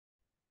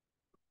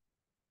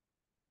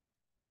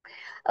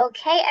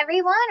Okay,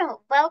 everyone,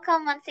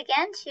 welcome once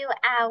again to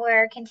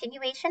our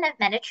continuation of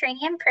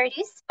Mediterranean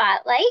Produce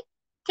Spotlight.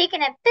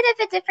 Taking a bit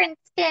of a different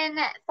spin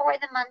for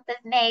the month of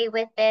May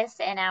with this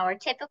in our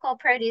typical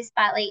Produce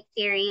Spotlight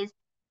series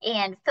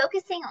and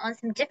focusing on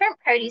some different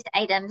produce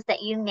items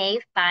that you may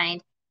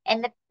find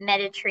in the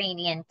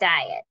Mediterranean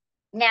diet.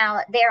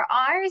 Now, there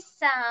are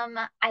some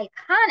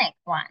iconic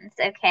ones,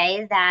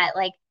 okay, that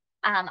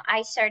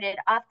I started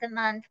off the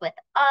month with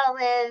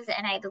olives,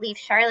 and I believe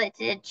Charlotte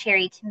did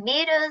cherry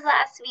tomatoes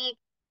last week.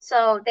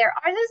 So there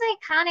are those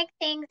iconic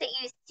things that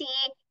you see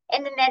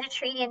in the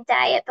Mediterranean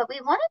diet, but we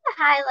wanted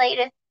to highlight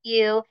a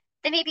few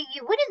that maybe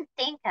you wouldn't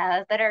think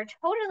of, but are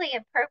totally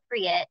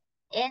appropriate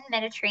in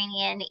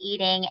Mediterranean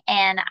eating.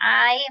 And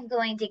I am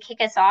going to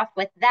kick us off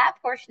with that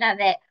portion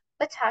of it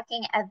with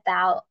talking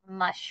about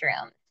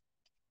mushrooms.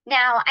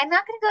 Now, I'm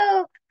not going to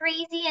go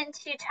crazy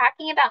into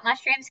talking about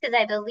mushrooms because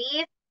I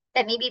believe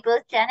that maybe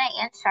both Jenna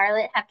and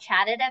Charlotte have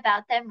chatted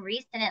about them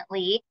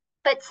recently.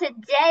 But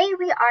today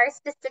we are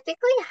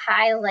specifically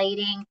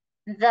highlighting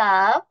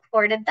the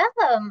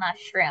portobello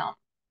mushroom.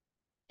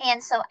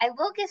 And so I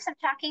will give some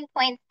talking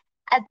points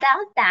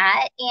about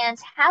that and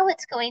how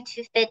it's going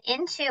to fit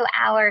into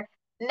our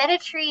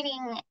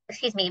Mediterranean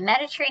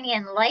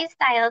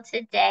lifestyle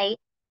today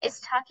is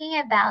talking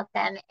about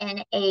them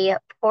in a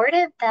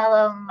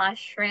portobello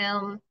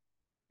mushroom.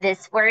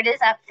 This word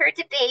is up for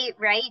debate,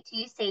 right? Do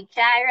you say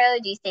gyro?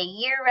 Do you say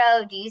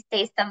euro? Do you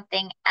say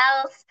something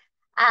else?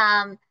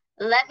 Um,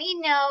 Let me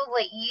know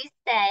what you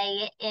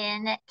say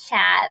in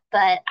chat,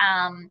 but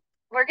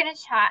we're going to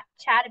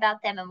chat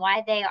about them and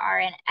why they are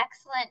an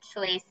excellent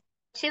choice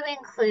to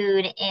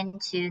include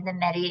into the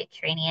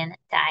Mediterranean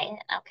diet.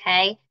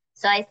 Okay,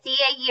 so I see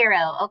a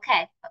euro.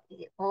 Okay,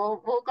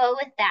 we'll go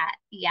with that.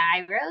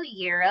 Gyro,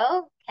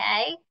 euro.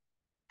 Okay,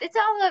 it's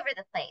all over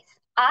the place.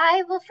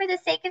 I will, for the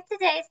sake of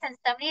today, since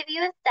so many of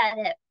you have said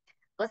it,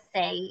 will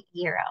say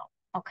euro.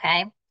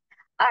 Okay.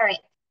 All right.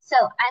 So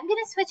I'm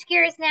going to switch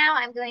gears now.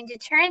 I'm going to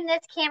turn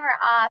this camera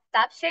off,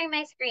 stop sharing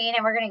my screen,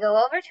 and we're going to go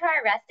over to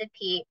our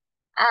recipe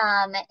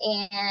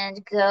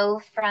and go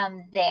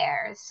from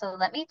there. So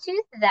let me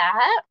do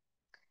that.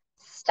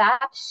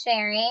 Stop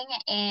sharing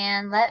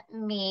and let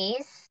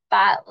me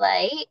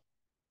spotlight.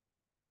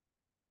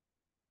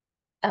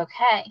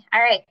 Okay.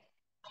 All right.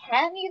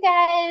 Can you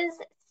guys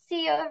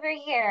see over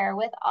here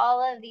with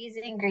all of these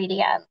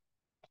ingredients?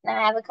 And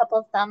I have a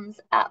couple thumbs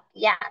up.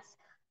 Yes.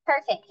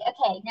 Perfect.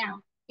 Okay.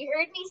 Now, you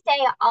heard me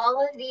say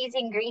all of these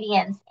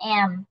ingredients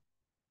and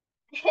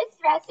this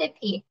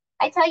recipe.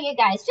 I tell you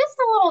guys, just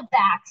a little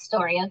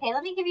backstory. Okay.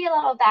 Let me give you a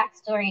little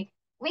backstory.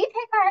 We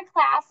pick our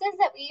classes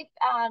that we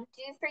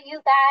do for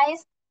you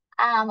guys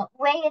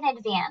way in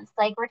advance.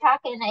 Like we're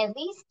talking at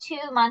least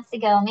 2 months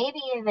ago, maybe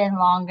even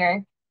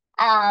longer.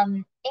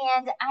 And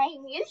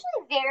I'm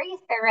usually very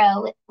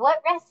thorough with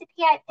what recipe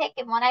I pick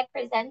and what I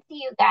present to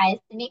you guys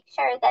to make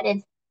sure that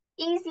it's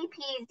easy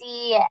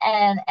peasy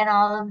and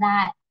all of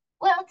that.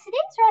 Well,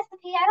 today's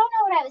recipe, I don't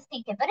know what I was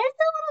thinking, but it's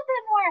a little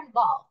bit more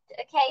involved.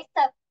 Okay,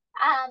 so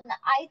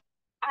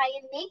I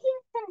am making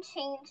some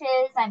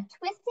changes. I'm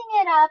twisting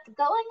it up,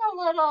 going a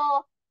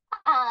little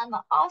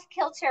off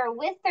kilter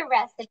with the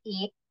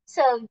recipe.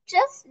 So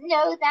just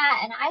know that,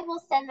 and I will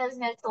send those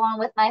notes along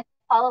with my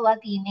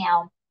follow-up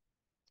email.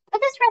 But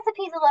this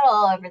recipe is a little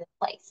all over the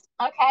place.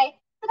 Okay,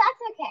 so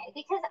that's okay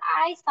because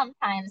I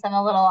sometimes am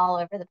a little all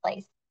over the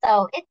place.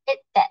 So it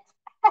fits.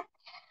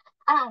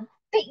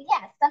 But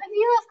yes, some of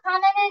you have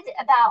commented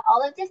about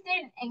all of the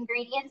different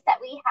ingredients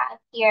that we have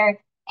here,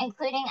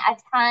 including a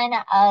ton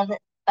of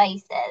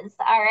spices.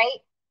 All right.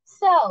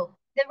 So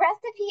the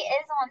recipe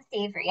is on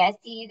savory. I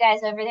see you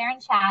guys over there in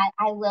chat.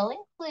 I will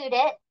include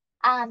it,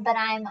 but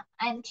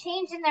I'm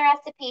changing the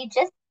recipe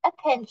just a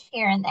pinch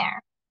here and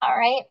there. All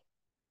right.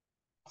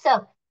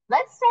 So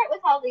let's start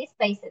with all these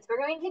spices. We're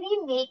going to be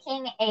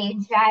making a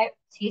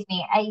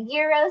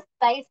gyro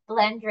spice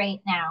blend right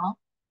now.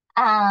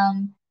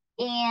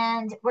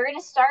 And we're going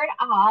to start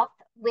off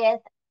with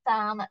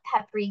some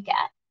paprika.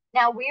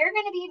 Now we're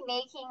going to be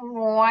making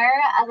more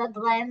of a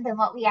blend than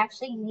what we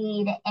actually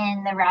need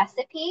in the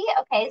recipe.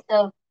 Okay,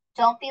 so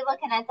don't be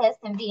looking at this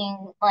and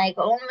being like,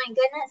 "Oh my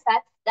goodness,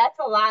 that's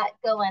a lot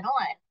going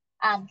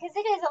on." Because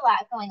it is a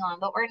lot going on,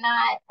 but we're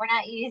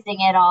not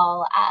using it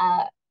all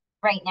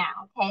right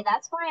now. Okay,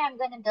 that's why I'm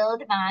going to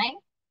build mine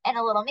in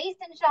a little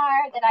mason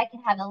jar that I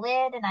can have a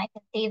lid and I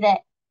can save it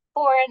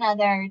for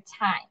another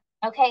time.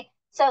 Okay,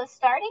 so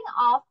starting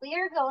off, we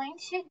are going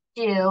to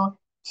do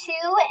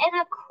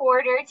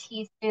 2¼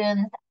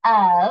 teaspoons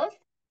of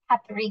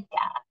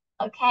paprika.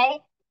 Okay,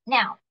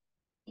 now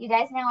you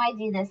guys know I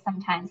do this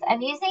sometimes.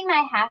 I'm using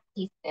my half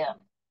teaspoon.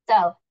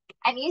 So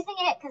I'm using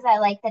it because I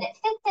like that it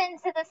fits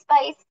into the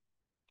spice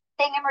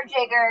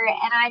thingamajigger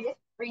and I just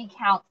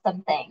recount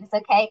some things.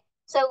 Okay,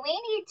 so we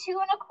need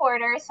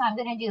 2¼ so I'm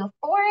going to do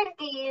 4 of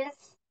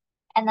these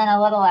and then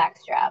a little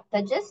extra,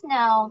 but just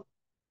know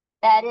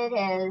that it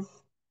is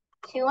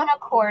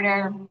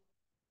 2¼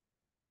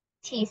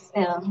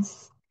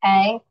 teaspoons.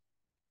 Okay,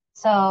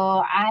 so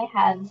I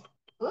have,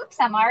 oops,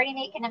 I'm already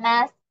making a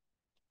mess.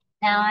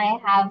 Now I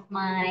have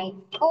my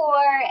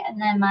 4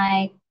 and then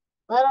my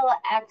little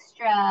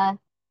extra,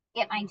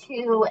 get my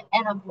 2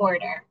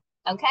 1/4.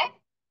 Okay,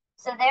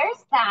 so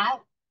there's that.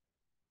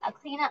 I'll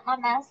clean up my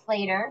mess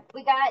later.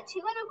 We got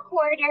 2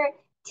 1/4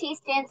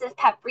 teaspoons of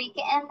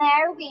paprika in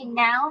there. We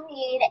now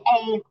need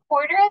a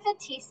 1/4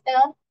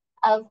 teaspoon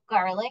of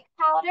garlic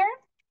powder.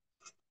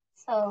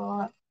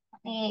 So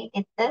let me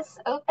get this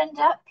opened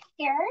up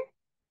here.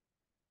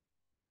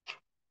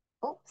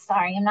 Oh,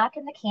 sorry, I'm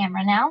knocking the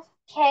camera now.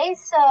 Okay,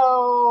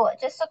 so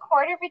just a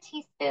 1/4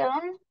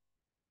 teaspoon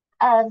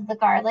of the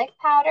garlic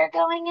powder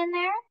going in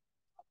there.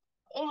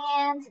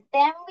 And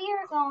then we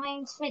are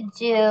going to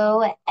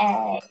do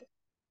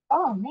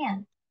oh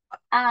man,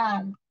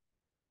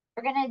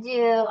 we're gonna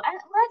do, I'd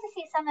love to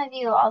see some of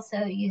you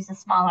also use a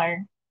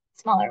smaller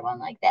one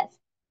like this.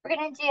 We're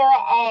gonna do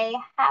a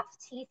 1/2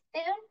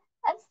 teaspoon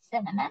of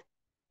cinnamon.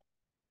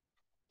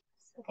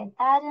 So get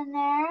that in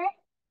there.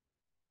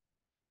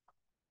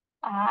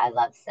 I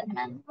love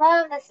cinnamon.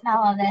 Love the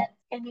smell of it.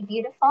 It's gonna be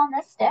beautiful in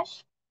this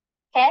dish.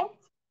 Okay,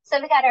 so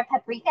we got our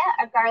paprika,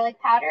 our garlic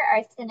powder,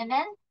 our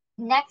cinnamon.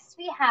 Next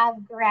we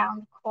have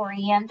ground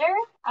coriander.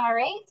 All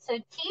right, so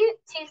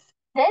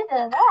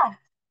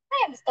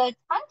I am so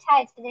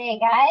tongue-tied today,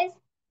 guys.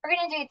 We're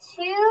gonna do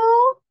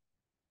 2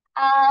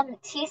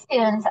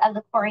 teaspoons of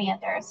the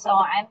coriander. So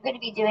I'm gonna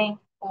be doing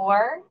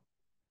 4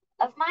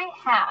 of my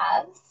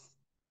halves.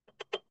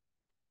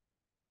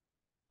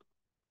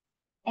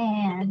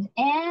 And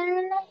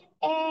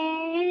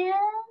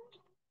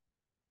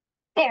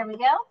there we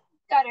go.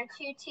 Got our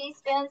 2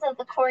 teaspoons of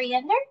the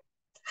coriander.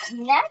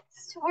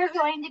 Next, we're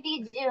going to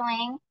be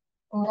doing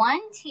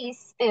 1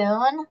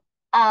 teaspoon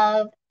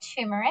of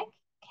turmeric.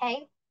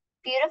 Okay,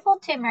 beautiful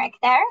turmeric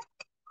there.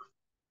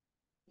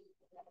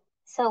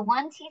 So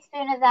 1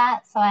 teaspoon of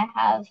that. So I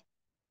have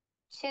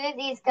 2 of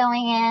these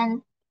going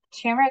in.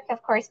 Turmeric,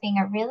 of course, being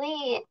a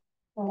really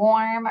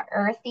warm,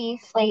 earthy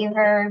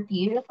flavor,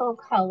 beautiful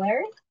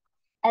color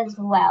as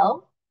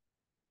well.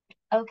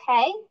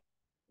 Okay.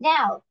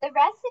 Now, the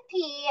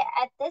recipe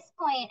at this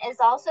point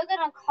is also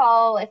going to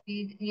call, if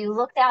you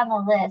look down the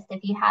list,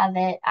 if you have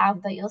it,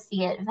 but you'll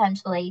see it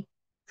eventually,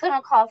 it's going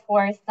to call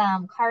for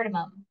some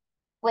cardamom,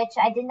 which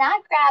I did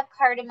not grab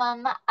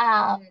cardamom.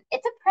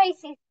 It's a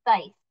pricey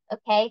spice,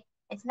 okay?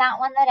 It's not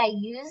one that I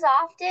use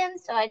often,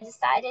 so I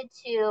decided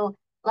to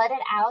let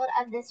it out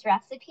of this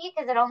recipe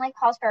because it only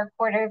calls for a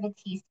 1/4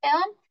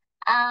 teaspoon.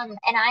 And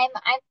I'm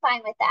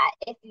fine with that.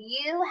 If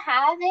you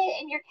have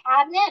it in your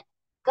cabinet,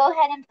 go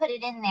ahead and put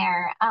it in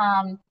there.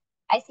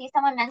 I see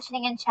someone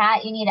mentioning in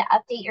chat you need to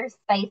update your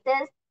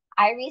spices.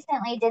 I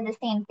recently did the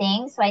same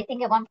thing. So I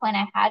think at one point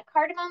I had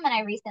cardamom and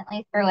I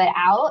recently threw it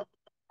out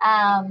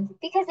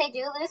because they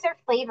do lose their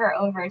flavor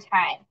over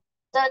time.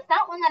 So it's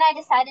not one that I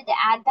decided to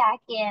add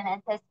back in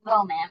at this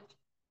moment.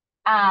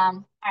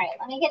 All right,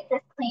 let me get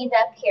this cleaned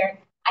up here.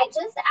 I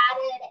just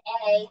added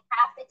a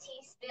 1/2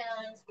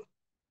 teaspoon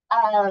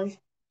of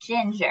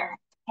ginger.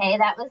 Okay,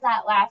 that was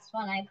that last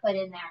one I put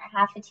in there,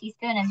 1/2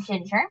 teaspoon of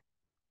ginger.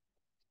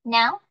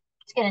 Now, I'm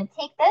just going to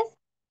take this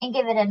and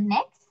give it a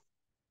mix.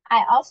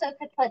 I also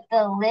could put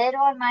the lid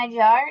on my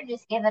jar,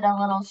 just give it a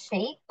little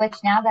shake,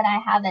 which now that I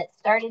have it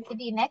started to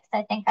be mixed,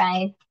 I think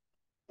I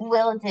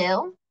will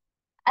do.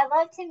 I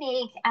love to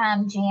make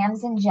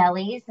jams and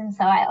jellies, and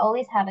so I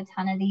always have a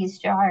ton of these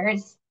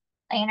jars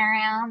laying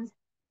around.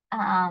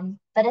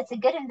 But it's a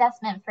good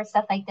investment for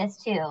stuff like this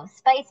too.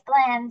 Spice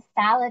blends,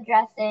 salad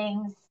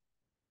dressings,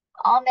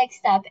 all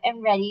mixed up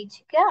and ready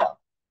to go.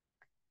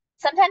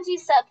 Sometimes you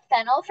sub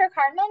fennel for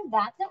cardamom.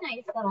 That's a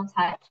nice little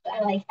touch.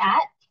 I like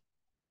that.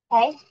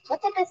 Okay,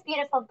 look at this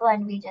beautiful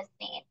blend we just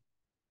made.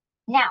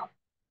 Now,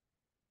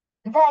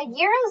 the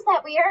gyros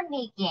that we are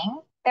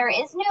making, there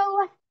is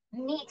no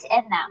meat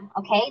in them,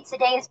 okay?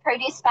 Today is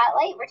produce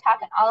spotlight. We're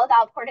talking all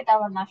about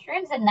portobello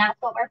mushrooms, and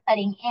that's what we're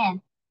putting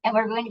in. And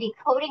we're going to be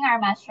coating our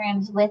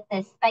mushrooms with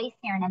this spice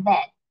here in a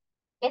bit.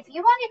 If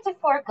you wanted to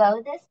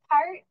forego this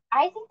part,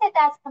 I think that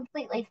that's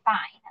completely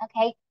fine,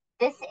 okay?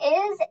 This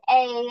is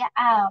a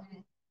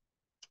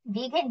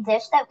vegan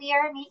dish that we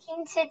are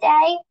making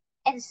today.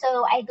 And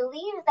so I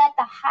believe that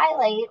the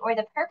highlight or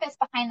the purpose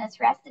behind this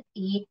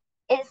recipe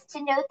is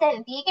to note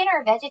that vegan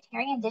or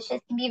vegetarian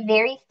dishes can be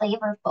very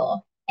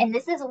flavorful. And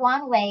this is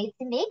one way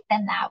to make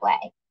them that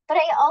way. But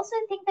I also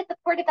think that the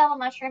portobello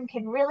mushroom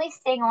can really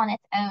sing on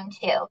its own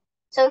too.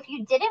 So if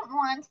you didn't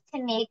want to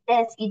make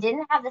this, you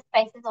didn't have the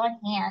spices on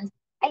hand,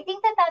 I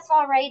think that that's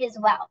all right as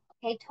well.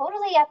 Okay,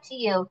 totally up to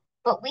you.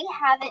 But we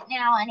have it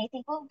now, and I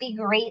think it will be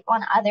great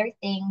on other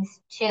things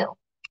too.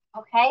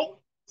 Okay,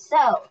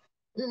 so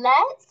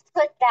let's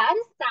put that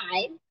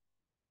aside.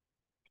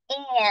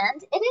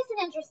 And it is an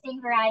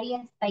interesting variety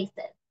of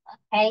spices.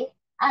 Okay,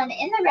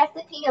 in the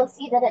recipe, you'll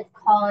see that it's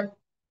called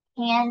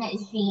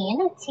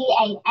tangine,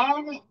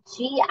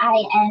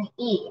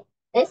 Tangine.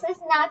 This is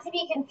not to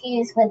be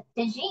confused with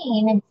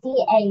tagine,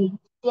 Tajin.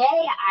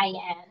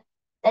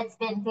 That's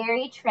been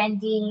very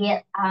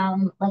trendy,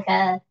 like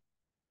a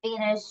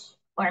Spanish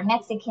or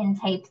Mexican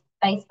type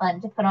spice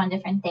blend to put on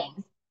different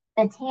things.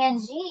 The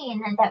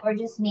tangine that we're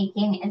just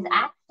making is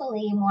actually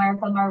probably more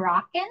of a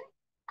Moroccan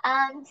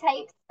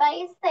type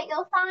spice that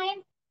you'll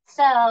find.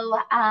 So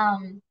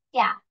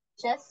yeah,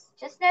 just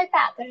note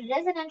that. But it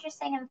is an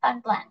interesting and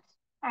fun blend.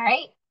 All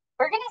right.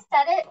 We're gonna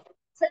set it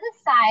to the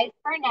side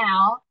for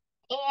now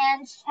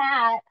and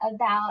chat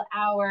about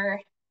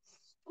our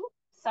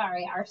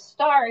our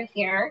star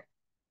here,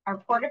 our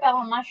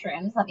portobello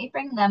mushrooms. Let me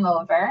bring them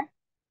over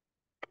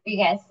for you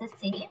guys to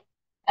see.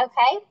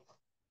 Okay.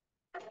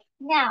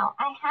 Now,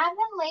 I have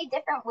them laid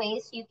different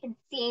ways so you can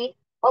see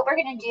what we're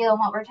going to do and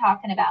what we're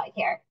talking about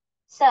here.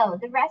 So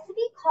the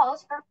recipe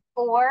calls for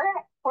 4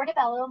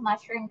 portobello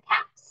mushroom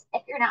caps.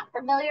 If you're not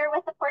familiar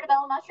with the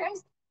portobello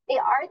mushrooms, they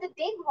are the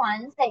big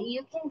ones that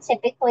you can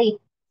typically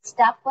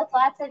stuff with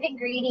lots of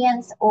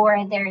ingredients,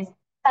 or there's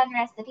fun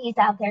recipes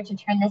out there to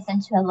turn this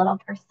into a little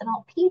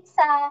personal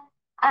pizza.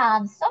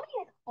 So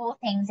many cool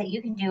things that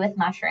you can do with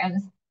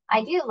mushrooms.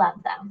 I do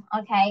love them.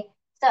 Okay.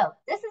 So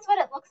this is what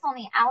it looks on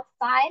the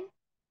outside.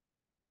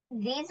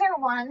 These are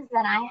ones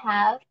that I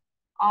have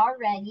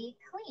already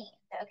cleaned.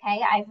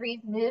 Okay. I've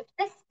removed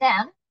the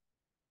stem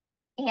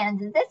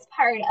and this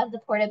part of the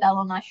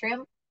portobello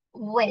mushroom,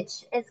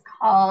 which is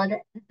called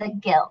the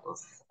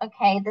gills.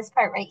 Okay. This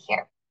part right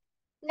here.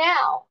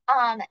 Now,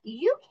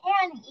 you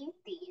can eat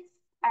these,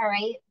 all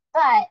right,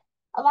 but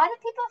a lot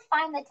of people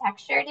find the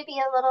texture to be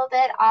a little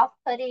bit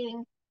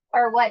off-putting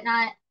or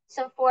whatnot.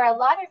 So for a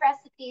lot of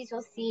recipes,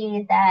 you'll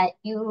see that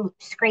you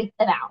scrape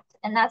them out,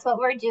 and that's what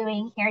we're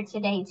doing here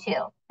today too,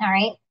 all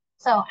right?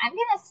 So I'm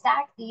gonna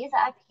stack these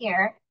up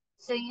here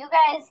so you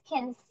guys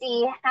can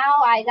see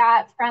how I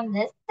got from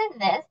this to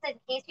this, in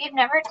case you've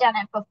never done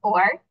it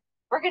before.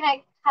 We're gonna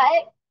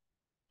cut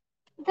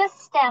the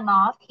stem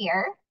off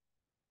here.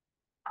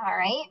 All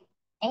right.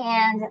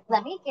 And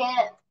let me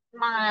get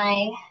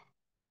my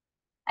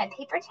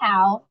paper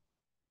towel,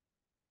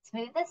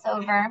 smooth this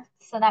over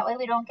so that way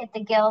we don't get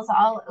the gills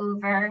all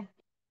over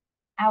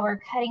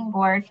our cutting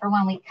board for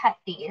when we cut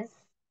these.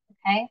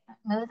 Okay,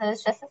 move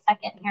those just a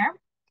second here.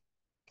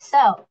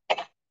 So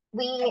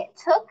we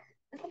took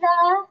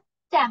the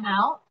stem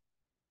out,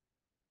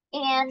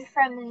 and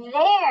from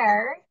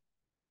there,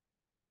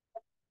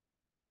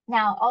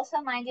 now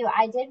also mind you,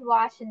 I did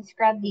wash and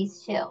scrub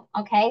these too.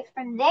 Okay,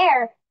 from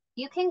there,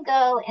 you can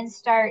go and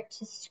start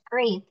to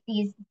scrape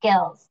these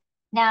gills.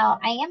 Now,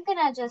 I am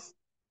gonna just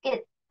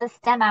get the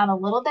stem out a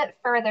little bit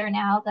further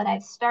now that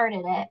I've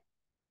started it.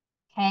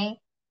 Okay,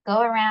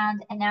 go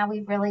around, and now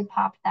we've really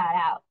popped that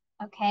out.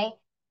 Okay,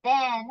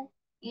 then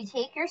you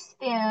take your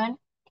spoon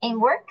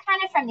and work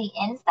kind of from the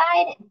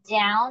inside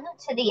down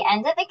to the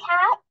end of the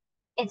cap.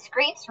 It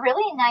scrapes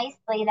really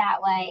nicely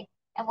that way.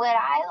 And what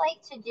I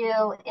like to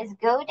do is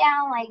go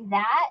down like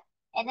that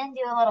and then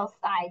do a little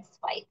side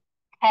swipe.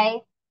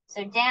 Okay,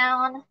 so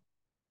down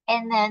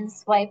and then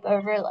swipe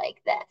over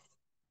like this.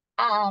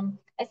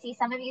 I see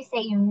some of you say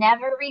you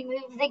never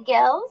remove the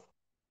gills.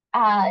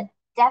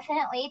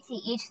 Definitely to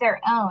each their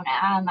own.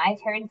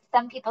 I've heard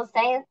some people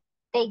say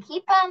they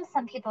keep them,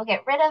 some people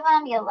get rid of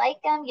them. You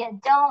like them,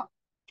 you don't.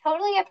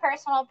 Totally a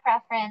personal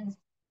preference.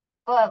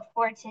 But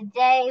for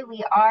today,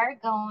 we are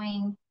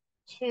going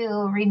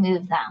to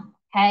remove them.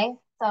 Okay,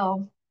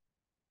 so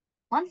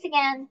once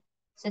again,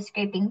 just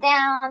scraping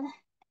down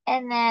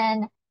and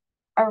then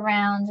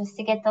around just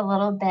to get the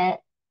little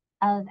bit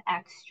of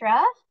extra.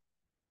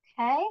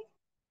 Okay,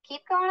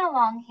 keep going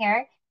along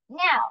here.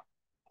 Now,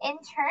 in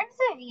terms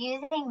of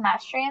using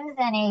mushrooms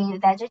in a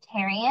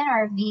vegetarian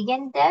or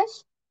vegan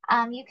dish,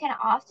 you can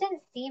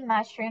often see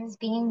mushrooms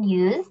being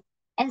used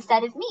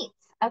instead of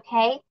meats,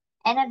 okay?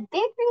 And a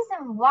big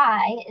reason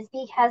why is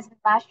because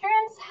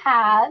mushrooms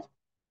have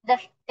the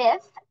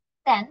fifth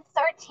sense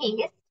or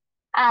taste,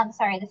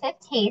 the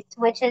fifth taste,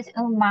 which is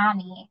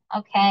umami,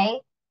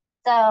 okay?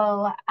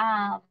 So,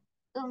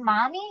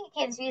 umami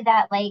gives you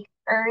that like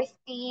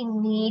earthy,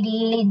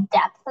 meaty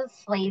depth of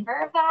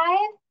flavor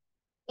vibe.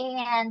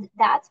 And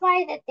that's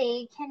why that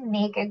they can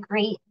make a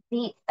great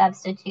meat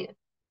substitute.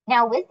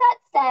 Now, with that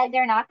said,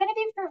 they're not going to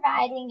be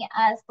providing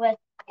us with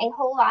a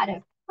whole lot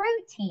of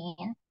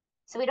protein.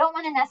 So we don't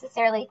want to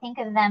necessarily think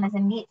of them as a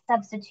meat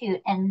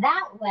substitute in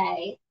that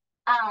way.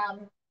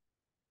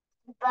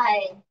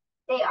 But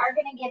they are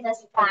going to give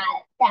us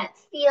that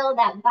feel,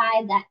 that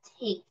vibe, that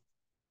taste.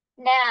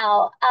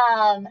 Now,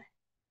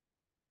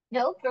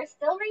 nope, we're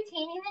still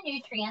retaining the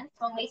nutrients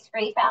when we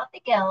scrape out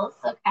the gills,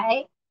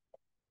 okay?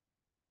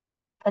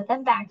 Put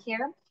them back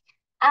here.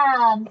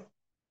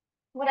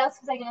 What else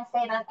was I going to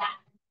say about that?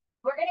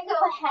 We're going to go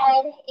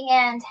ahead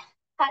and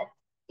cut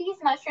these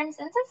mushrooms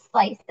into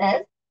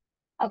slices.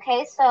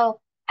 Okay, so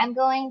I'm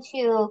going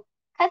to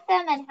cut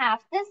them in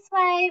half this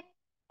way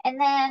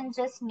and then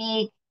just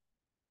make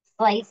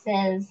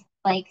slices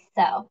like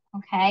so.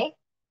 Okay,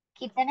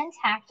 keep them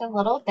intact a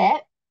little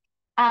bit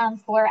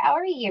for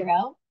our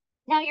gyro.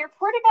 Now, your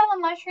portobello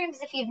mushrooms,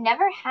 if you've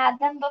never had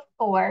them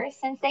before,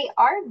 since they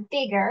are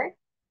bigger,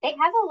 they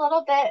have a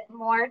little bit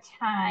more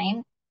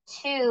time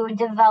to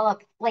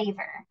develop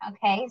flavor.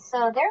 Okay,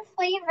 so their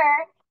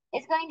flavor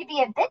is going to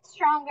be a bit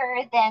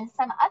stronger than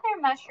some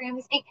other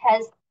mushrooms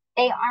because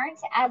they aren't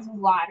as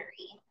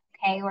watery.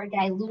 okay, or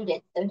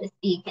diluted, so to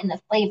speak, in the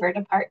flavor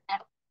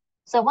department.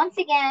 So once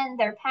again,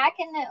 they're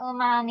packing the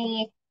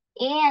umami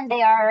and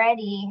they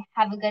already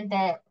have a good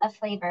bit of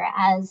flavor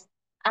as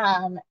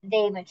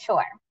they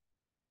mature.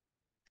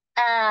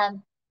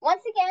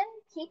 Once again,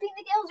 keeping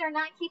the gills or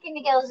not keeping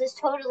the gills is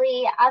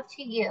totally up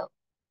to you.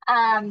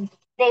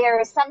 They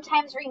are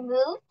sometimes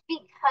removed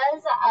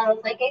because of,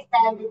 like I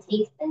said, the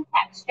taste and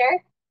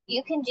texture.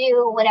 You can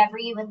do whatever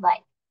you would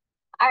like.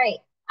 All right,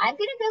 I'm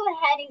gonna go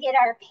ahead and get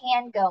our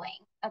pan going,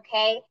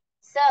 okay?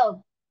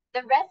 So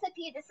the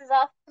recipe, this is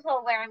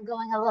also where I'm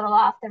going a little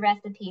off the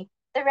recipe.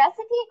 The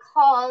recipe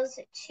calls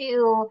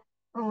to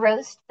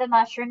roast the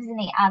mushrooms in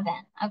the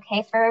oven,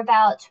 okay, for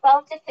about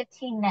 12 to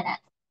 15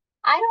 minutes.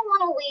 I don't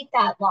want to wait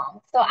that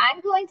long, so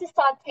I'm going to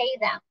saute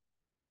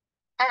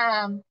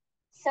them.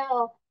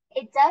 So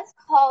it does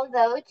call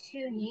though to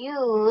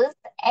use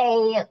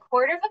a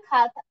quarter of a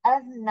cup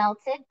of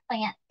melted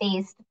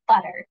plant-based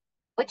butter,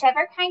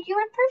 whichever kind you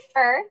would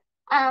prefer.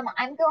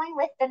 I'm going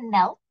with the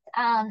melt.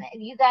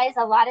 You guys,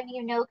 a lot of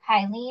you know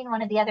Kylene,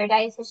 one of the other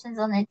dietitians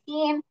on the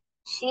team.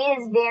 She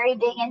is very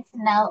big into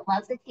melt,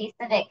 loves the taste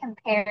of it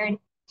compared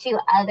to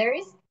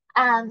others.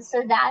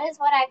 So that is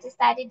what I've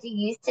decided to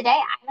use today.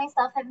 I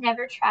myself have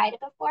never tried it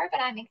before,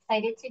 but I'm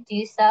excited to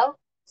do so.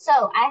 So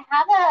I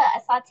have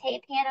a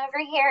saute pan over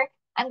here.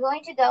 I'm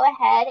going to go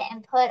ahead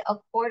and put a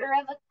quarter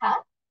of a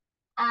cup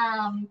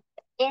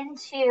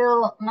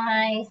into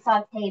my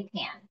saute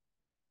pan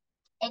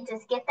and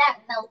just get that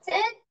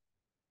melted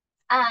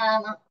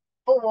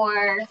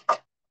for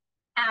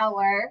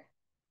our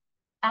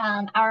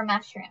our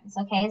mushrooms.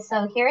 Okay,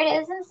 so here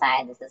it is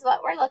inside. This is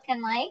what we're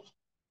looking like.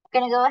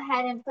 I'm gonna go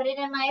ahead and put it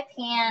in my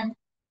pan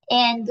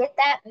and get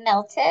that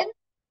melted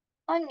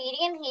on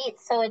medium heat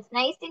so it's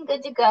nice and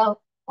good to go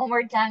when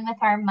we're done with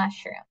our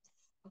mushrooms.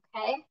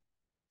 Okay.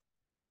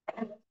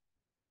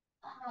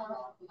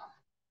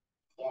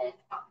 Yeah.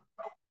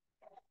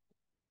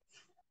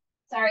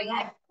 Sorry,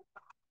 guys.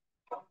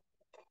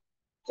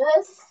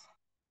 Just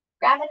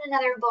grabbing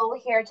another bowl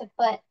here to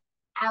put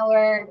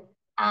our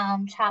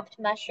chopped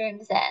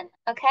mushrooms in.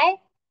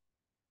 Okay.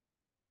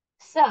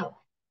 So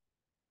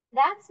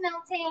that's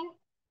melting.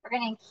 We're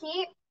gonna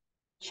keep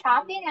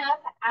chopping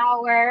up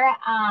our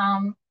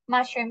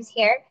mushrooms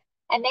here.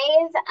 And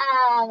these,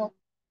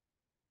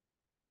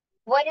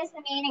 what is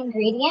the main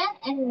ingredient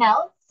in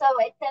melt? So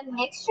it's a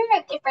mixture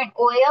of different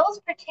oils,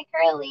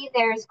 particularly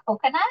there's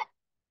coconut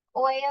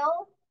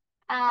oil.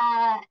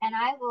 And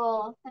I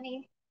will, let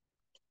me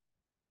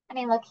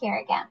look here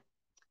again.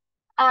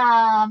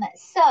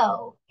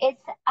 So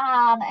it's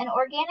an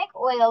organic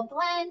oil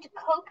blend,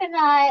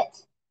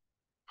 coconut,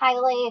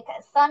 highlight,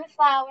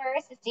 sunflower,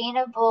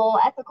 sustainable,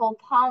 ethical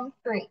palm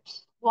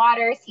fruit,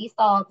 water, sea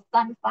salt,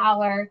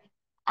 sunflower.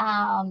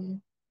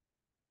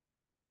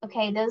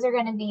 Okay, those are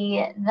going to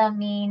be the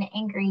main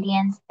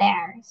ingredients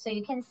there. So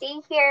you can see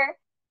here,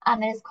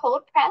 it is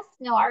cold pressed,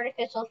 no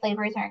artificial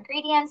flavors or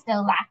ingredients,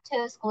 no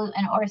lactose,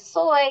 gluten, or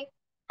soy,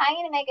 high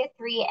in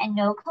omega-3, and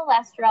no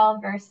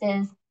cholesterol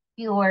versus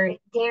your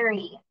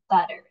dairy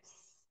butters.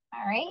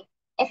 All right.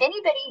 If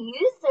anybody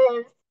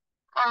uses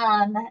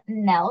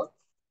melts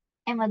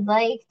and would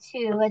like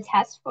to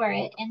attest for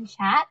it in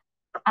chat,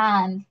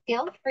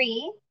 feel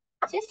free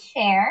to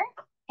share.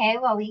 Okay,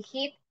 while we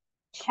keep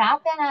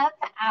chopping up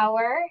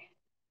our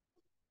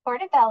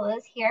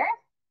portobellos here.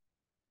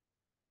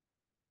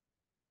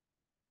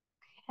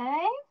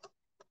 Okay.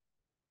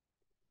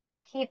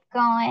 Keep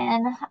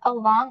going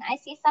along. I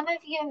see some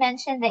of you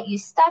mentioned that you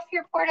stuff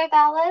your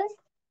portobellos.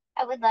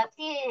 I would love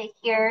to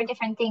hear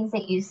different things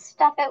that you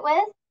stuff it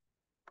with.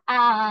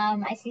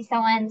 I see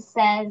someone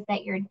says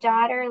that your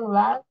daughter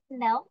loves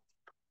milk.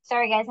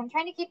 Sorry, guys, I'm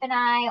trying to keep an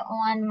eye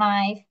on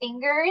my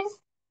fingers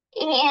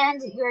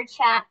and your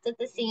chats at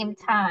the same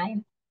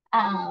time.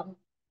 All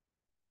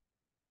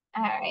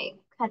right,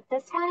 cut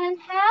this one in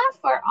half.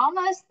 We're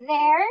almost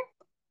there.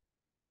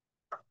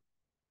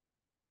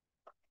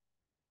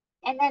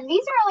 And then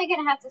these are only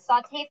going to have to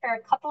saute for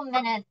a couple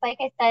minutes. Like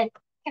I said,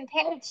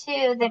 compared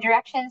to the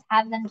directions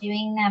have them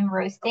doing them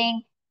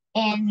roasting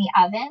in the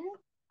oven.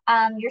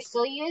 You're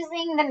still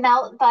using the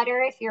melt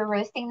butter if you're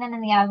roasting them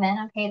in the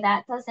oven. Okay,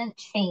 that doesn't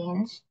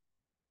change.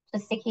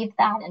 Just to keep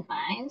that in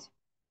mind.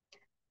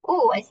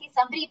 Oh, I see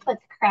somebody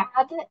puts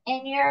crab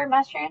in your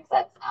mushrooms.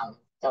 That sounds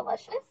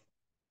delicious.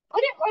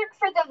 Wouldn't work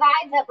for the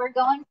vibe that we're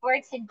going for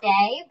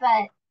today,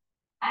 but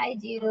I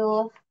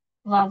do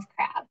love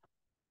crab.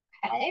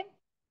 Okay.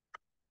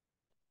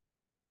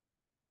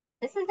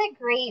 This is a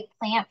great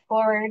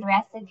plant-forward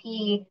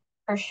recipe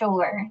for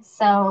sure.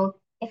 So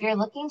if you're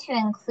looking to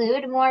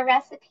include more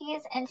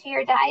recipes into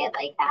your diet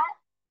like that,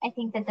 I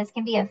think that this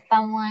can be a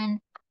fun one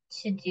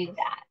to do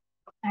that.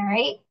 All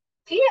right.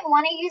 If you didn't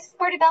want to use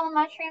portobello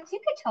mushrooms, you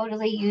could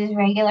totally use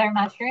regular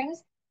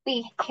mushrooms.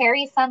 We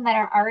carry some that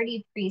are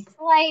already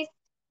pre-sliced.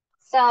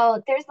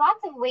 So there's lots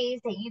of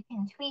ways that you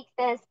can tweak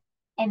this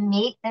and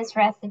make this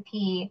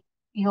recipe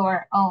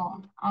your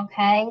own,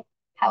 okay?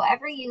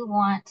 However you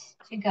want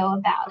to go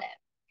about it.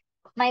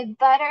 My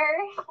butter,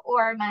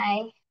 or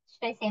my,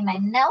 should I say my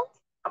melt,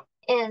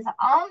 is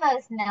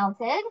almost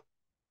melted.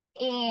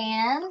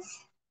 And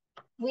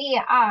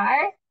we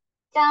are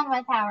done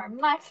with our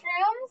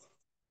mushrooms.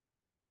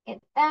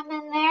 Get them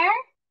in there.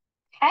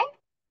 Okay.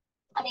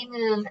 Let me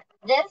move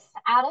this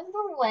out of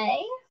the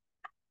way.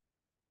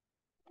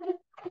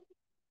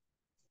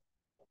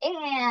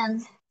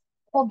 And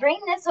we'll bring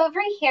this over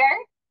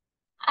here.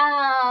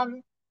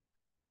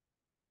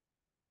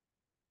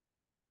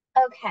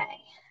 Okay.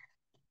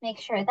 Make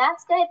sure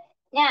that's good.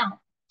 Now,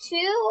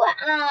 to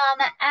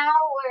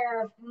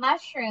our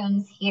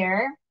mushrooms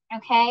here,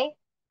 okay?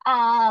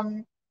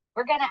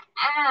 We're gonna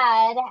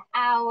add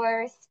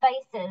our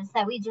spices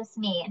that we just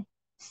made.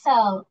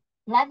 So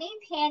let me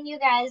pan you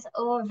guys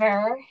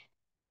over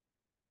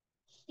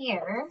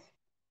here.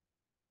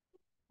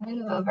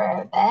 Move over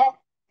a bit.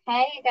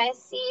 Okay, you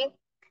guys see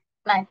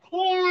my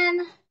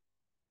pan?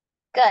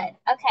 Good.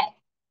 Okay.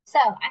 So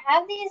I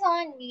have these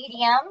on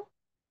medium.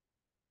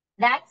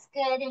 That's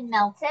good and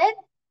melted.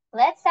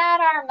 Let's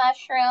add our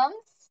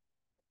mushrooms.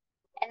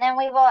 And then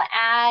we will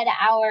add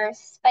our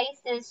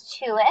spices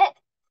to it,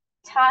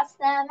 toss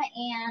them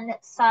and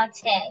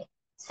saute.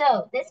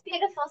 So this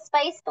beautiful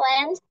spice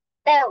blend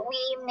that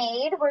we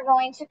made, we're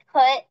going to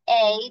put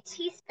a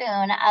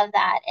teaspoon of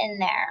that in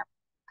there,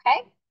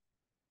 okay?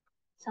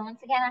 So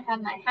once again, I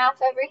have my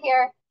half over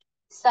here.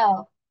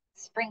 So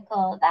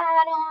sprinkle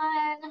that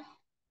on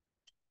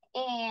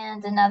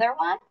and another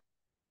one,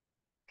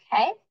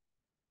 okay?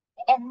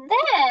 And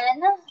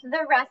then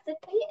the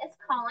recipe is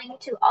calling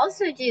to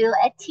also do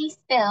a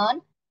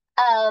teaspoon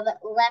of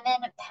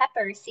lemon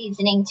pepper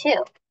seasoning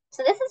too.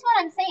 So this is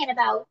what I'm saying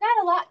about we've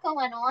got a lot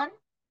going on.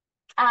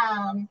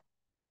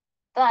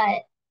 But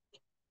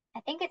I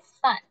think it's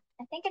fun.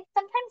 I think it's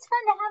sometimes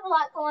fun to have a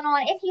lot going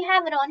on if you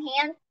have it on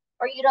hand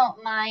or you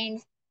don't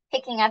mind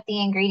picking up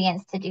the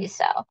ingredients to do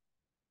so.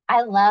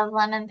 I love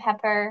lemon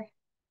pepper,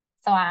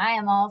 so I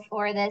am all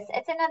for this.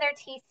 It's another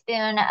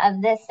teaspoon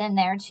of this in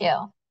there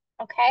too.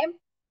 Okay?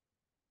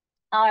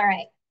 All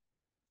right.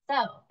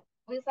 So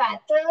we've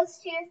got those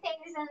two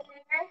things in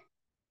there.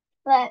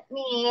 Let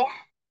me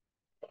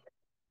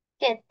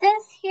get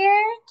this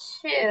here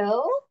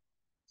too.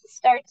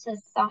 Start to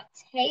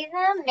saute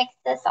them, mix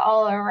this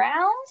all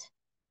around.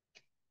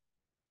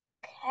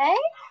 Okay.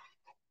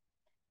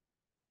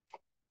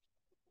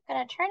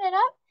 Gonna turn it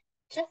up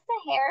just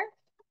a hair.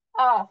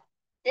 Oh,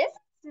 this is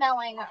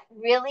smelling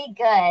really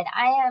good.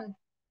 I am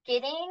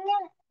getting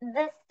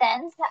the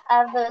scent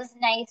of those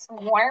nice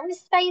warm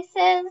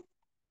spices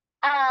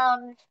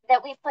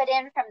that we put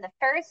in from the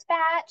first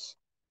batch.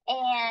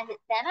 And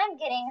then I'm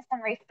getting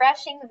some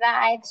refreshing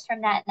vibes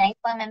from that nice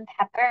lemon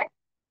pepper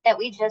that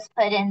we just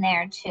put in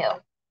there too.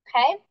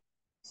 Okay,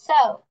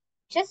 so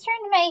just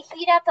turned my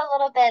heat up a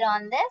little bit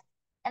on this.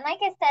 And like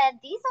I said,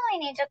 these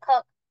only need to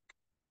cook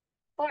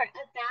for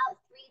about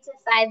 3 to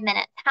 5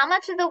 minutes. How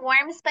much of the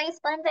warm spice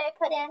blend did I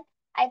put in?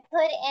 I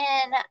put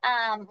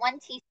in 1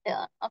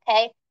 teaspoon,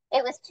 okay?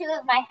 It was two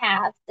of my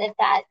halves. If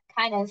that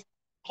kind of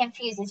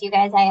confuses you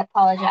guys, I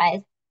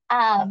apologize.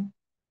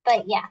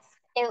 But yes,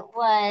 it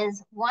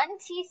was 1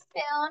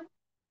 teaspoon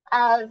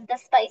of the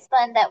spice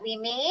blend that we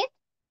made,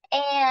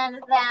 and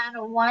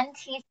then 1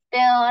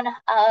 teaspoon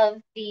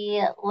of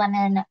the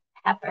lemon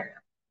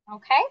pepper,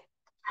 okay?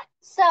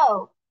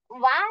 So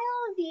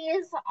while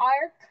these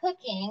are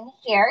cooking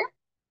here,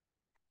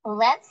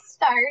 let's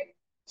start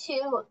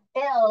to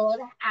build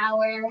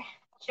our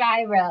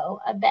gyro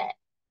a bit.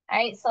 All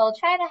right, so I'll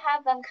try to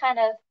have them kind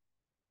of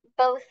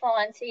both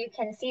on so you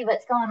can see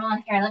what's going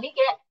on here. Let me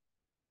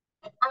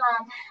get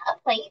a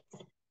plate.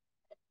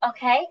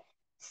 Okay,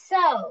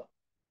 so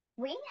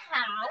we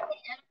have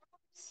in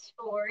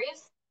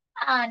stores,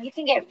 you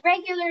can get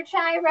regular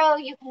gyro,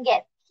 you can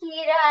get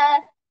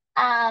pita,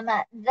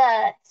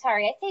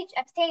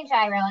 I'm saying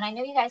gyro, and I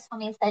know you guys told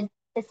me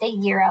to say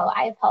gyro.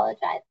 I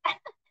apologize.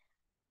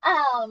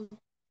 Um,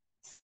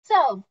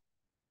 so,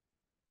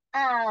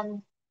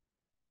 um,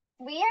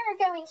 we are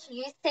going to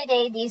use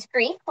today these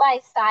Greek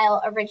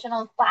lifestyle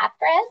original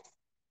flatbreads.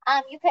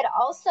 You could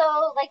also,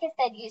 like I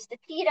said, use the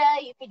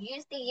pita. You could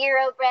use the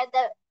gyro bread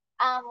that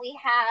we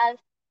have.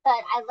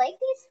 But I like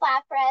these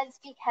flatbreads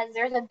because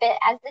there's a bit,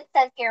 as it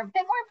says here, a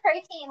bit more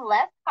protein,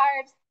 less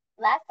carbs,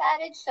 less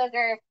added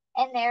sugar,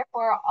 and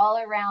therefore all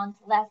around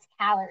less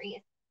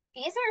calories.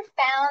 These are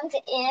found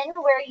in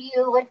where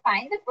you would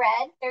find the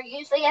bread. They're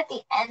usually at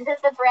the end of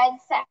the bread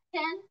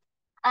section.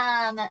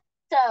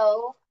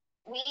 So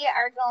we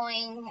are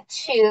going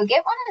to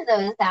get one of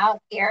those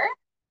out here.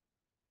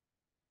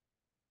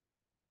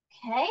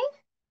 Okay,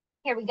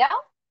 here we go.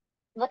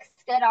 Looks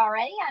good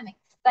already. I'm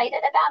excited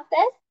about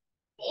this.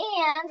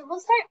 And we'll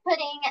start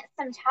putting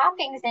some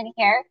toppings in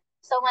here.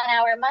 So when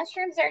our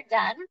mushrooms are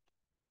done,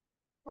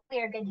 we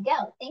are good to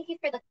go. Thank you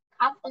for the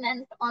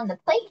compliments on the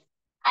plate.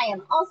 I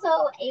am also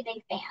a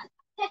big fan.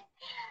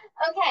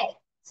 Okay,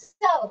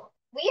 so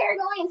we are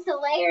going to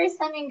layer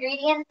some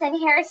ingredients in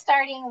here,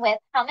 starting with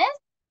hummus.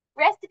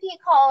 Recipe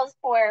calls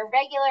for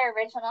regular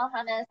original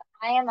hummus.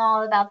 I am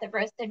all about the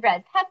roasted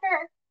red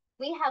pepper.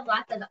 We have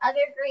lots of other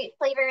great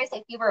flavors.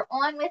 If you were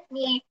on with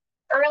me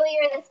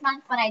earlier this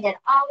month when I did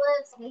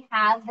olives, we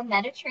have the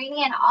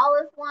Mediterranean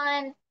olive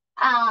one.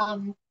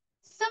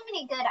 So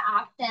many good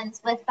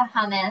options with the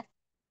hummus.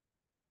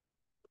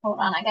 Hold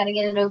on, I gotta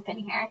get it open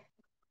here.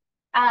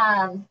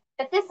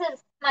 But this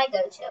is my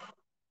go-to.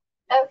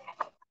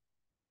 Okay,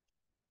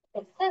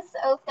 get this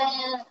open,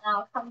 and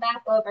I'll come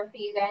back over for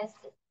you guys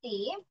to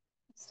see.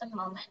 Just a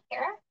moment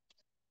here.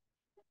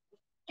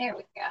 There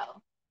we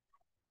go.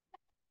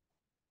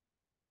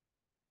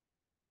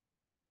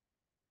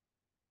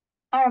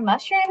 Our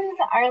mushrooms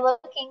are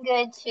looking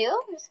good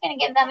too. I'm just gonna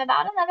give them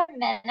about another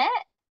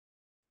minute.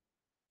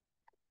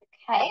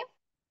 Okay,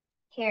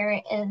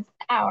 here is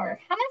our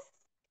hummus.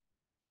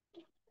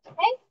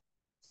 Okay,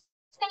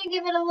 just gonna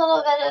give it a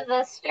little bit of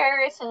a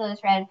stir so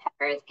those red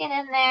peppers get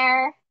in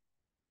there.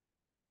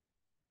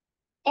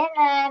 And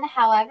then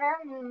however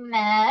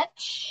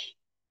much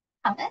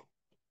hummus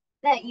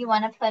that you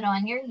want to put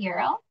on your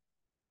gyro.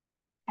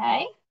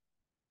 Okay.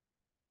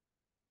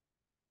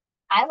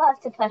 I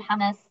love to put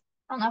hummus.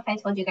 I don't know if I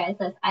told you guys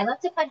this. I love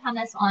to put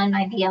hummus on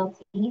my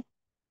BLT.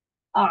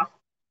 Oh,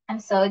 I'm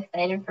so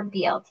excited for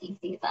BLT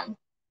season.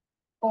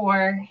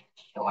 For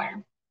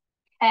sure.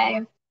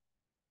 Okay.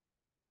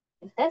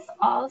 Get this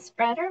all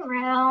spread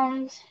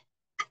around.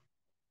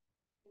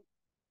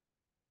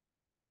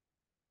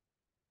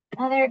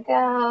 There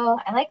go.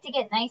 I like to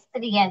get nice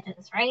to the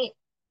edges, right?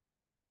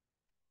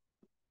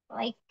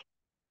 Like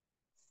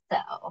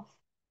so.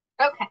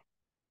 Okay.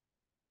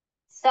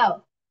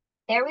 So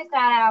there we've got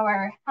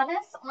our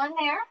hummus on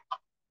there.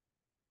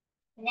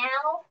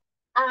 Now,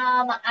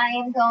 I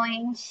am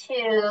going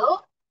to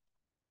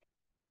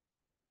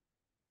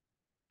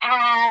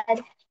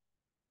add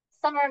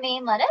some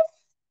romaine lettuce.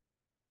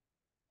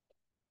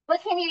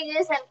 What can you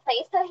use in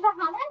place of the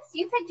hummus?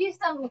 You could do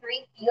some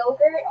Greek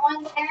yogurt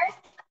on there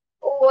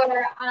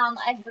or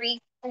a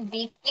Greek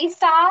tzatziki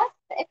sauce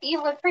if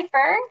you would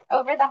prefer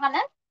over the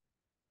hummus.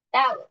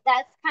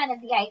 That's kind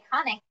of the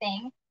iconic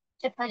thing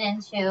to put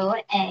into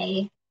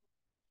a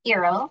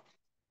gyro.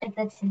 It's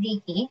a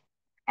tzatziki.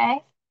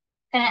 Okay.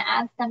 Gonna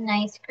add some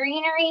nice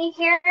greenery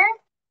here.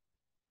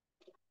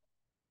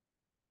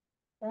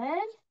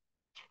 Good.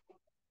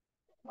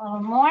 A little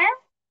more.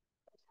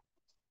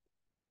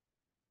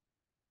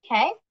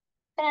 Okay.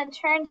 Gonna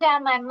turn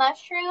down my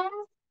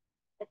mushrooms,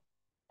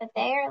 but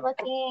they are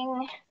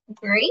looking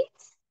great.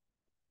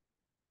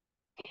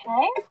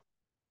 Okay.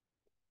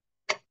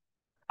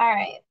 All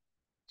right.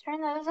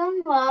 Turn those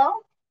on low.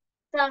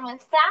 Done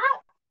with that.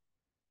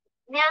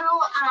 Now,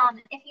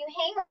 if you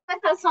hang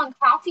with us on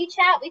Coffee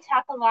Chat, we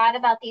talk a lot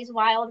about these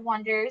Wild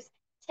Wonders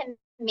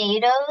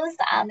tomatoes.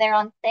 They're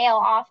on sale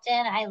often.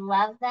 I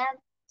love them.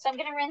 So I'm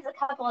going to rinse a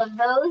couple of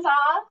those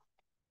off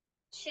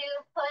to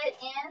put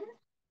in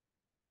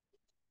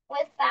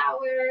with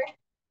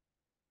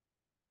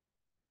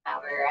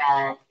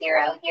our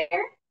hero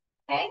here.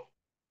 Okay.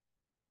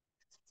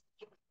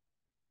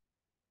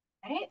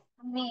 All right.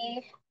 Let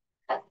me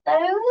cut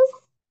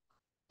those.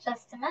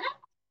 Just a minute.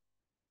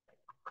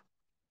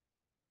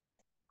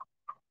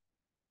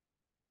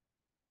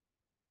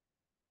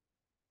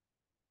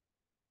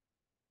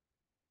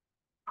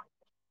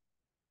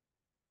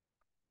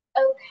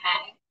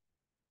 Okay.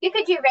 You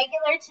could do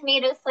regular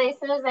tomato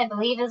slices, I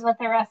believe is what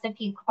the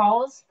recipe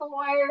calls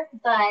for.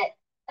 But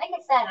like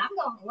I said, I'm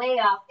going way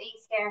off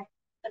base here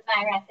with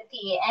my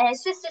recipe. And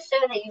it's just to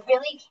show that you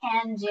really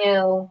can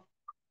do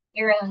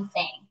your own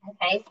thing.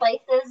 Okay.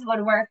 Slices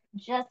would work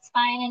just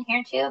fine in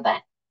here too,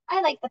 but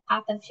I like the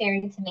pop of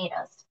cherry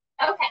tomatoes.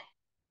 Okay.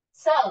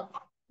 So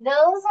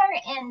those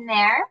are in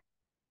there.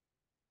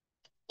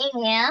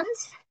 And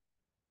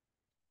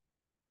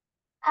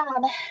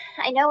um,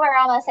 I know we're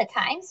almost at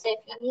time, so if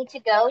you need to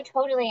go,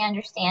 totally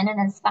understand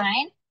and it's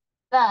fine.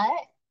 But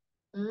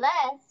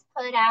let's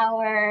put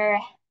our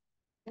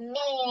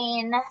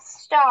main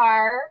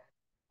star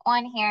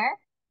on here,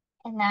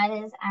 and that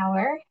is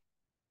our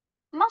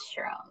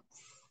mushrooms.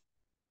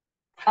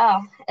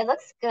 Oh, it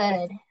looks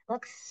good. It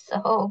looks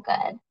so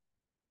good.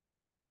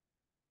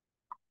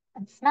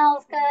 It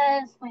smells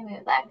good. So let me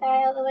move that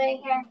guy out of the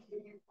way here.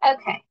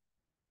 Okay.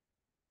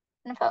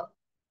 I'm gonna put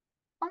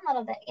one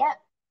little bit.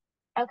 Yep.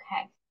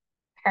 Okay.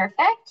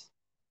 Perfect.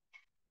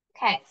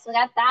 Okay, so we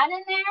got that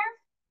in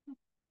there.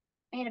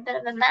 Made a bit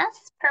of a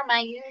mess per my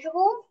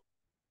usual.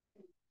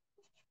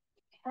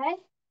 Okay.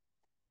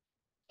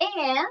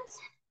 And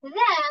then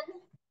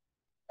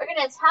we're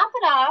gonna top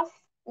it off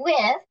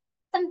with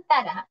some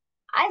feta.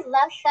 I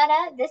love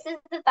feta. This is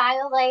the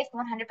BioLife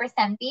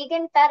 100%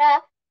 vegan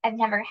feta I've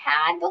never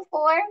had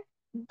before,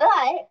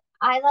 but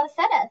I love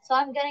feta, so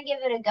I'm gonna give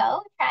it a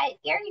go. Try it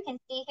here. You can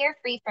see here,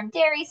 free from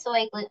dairy,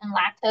 soy, gluten,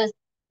 lactose,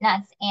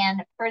 nuts,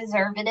 and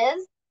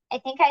preservatives. I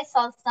think I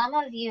saw some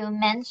of you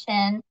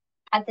mention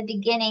at the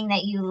beginning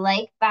that you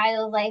like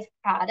BioLife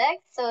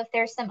products. So if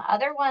there's some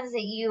other ones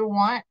that you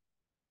want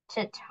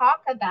to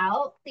talk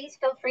about, please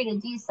feel free to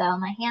do so.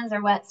 My hands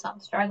are wet, so I'm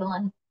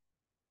struggling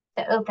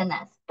to open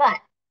this, but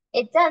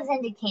it does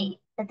indicate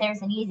that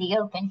there's an easy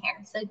open here.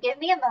 So give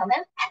me a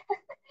moment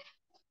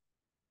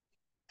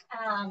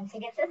to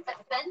get this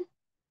open.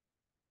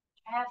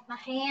 Grab my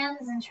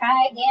hands and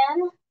try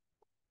again.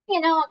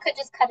 You know, I could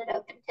just cut it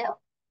open too.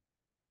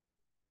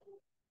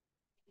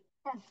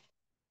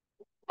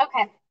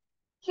 Okay,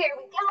 here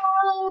we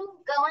go.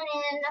 Going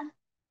in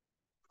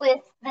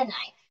with the knife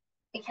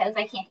because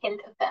I can't get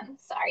it open.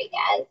 Sorry,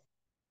 guys.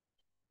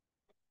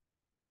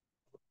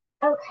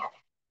 Okay.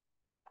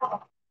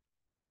 Oh,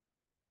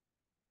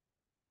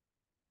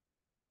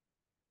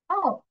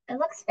 oh, it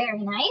looks very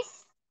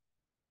nice.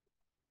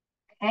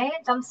 Okay,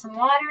 dump some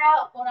water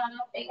out. Hold on,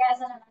 I'll show you guys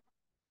in a minute.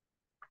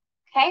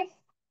 Okay,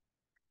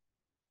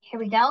 here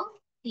we go.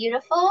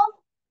 Beautiful.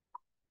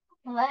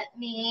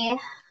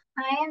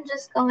 I am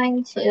just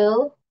going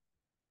to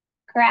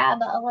grab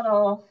a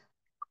little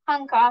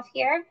hunk off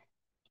here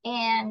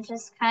and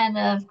just kind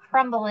of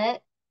crumble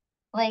it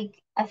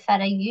like a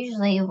feta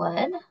usually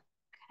would.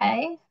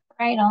 Okay,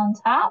 right on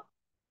top.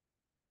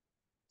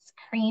 It's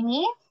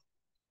creamy.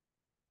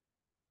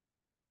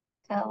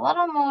 Do a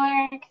little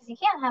more because you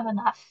can't have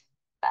enough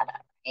feta,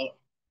 right?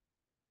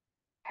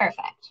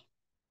 Perfect.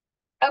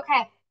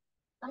 Okay,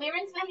 let me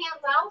rinse my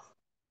hands off.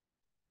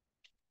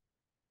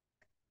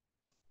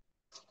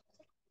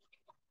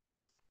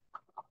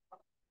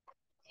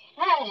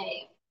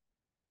 Okay,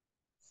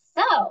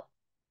 so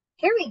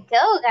here we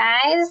go,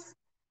 guys.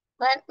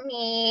 Let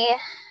me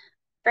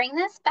bring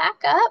this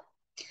back up.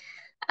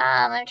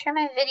 I'm gonna turn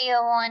my video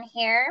on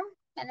here,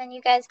 and then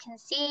you guys can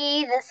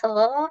see this a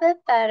little bit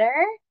better.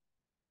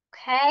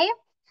 Okay,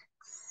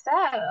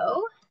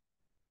 so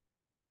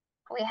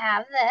we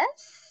have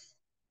this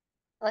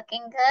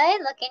looking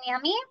good, looking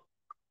yummy.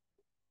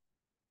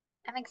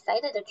 I'm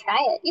excited to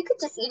try it. You could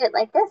just eat it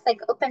like this, like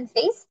open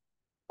face,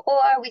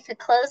 or we could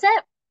close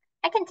it.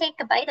 I can take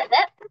a bite of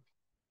it,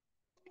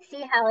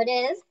 see how it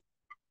is.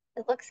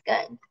 It looks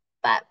good,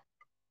 but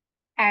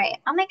all right,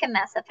 I'll make a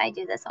mess if I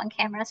do this on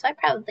camera, so I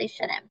probably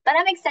shouldn't. But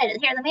I'm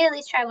excited. Here, let me at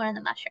least try one of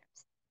the mushrooms.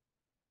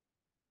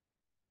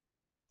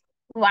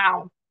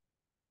 Wow,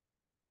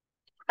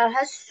 it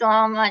has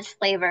so much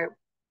flavor.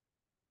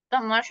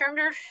 The mushrooms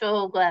are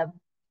so good.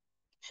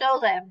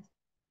 So good.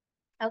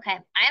 Okay,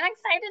 I'm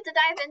excited to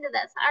dive into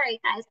this. All right,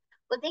 guys.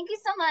 Well, thank you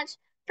so much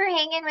for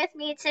hanging with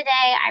me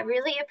today. I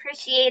really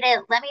appreciate it.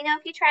 Let me know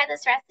if you try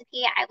this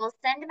recipe. I will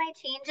send my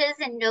changes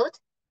and notes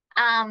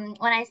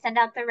when I send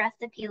out the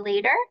recipe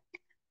later.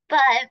 But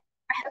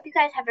I hope you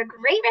guys have a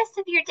great rest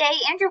of your day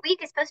and your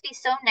week. Is supposed to be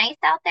so nice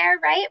out there,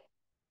 right?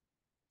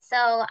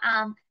 So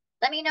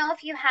let me know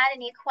if you had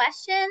any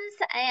questions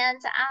and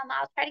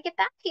I'll try to get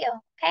back to you.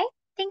 Okay?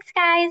 Thanks,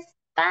 guys.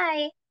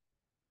 Bye.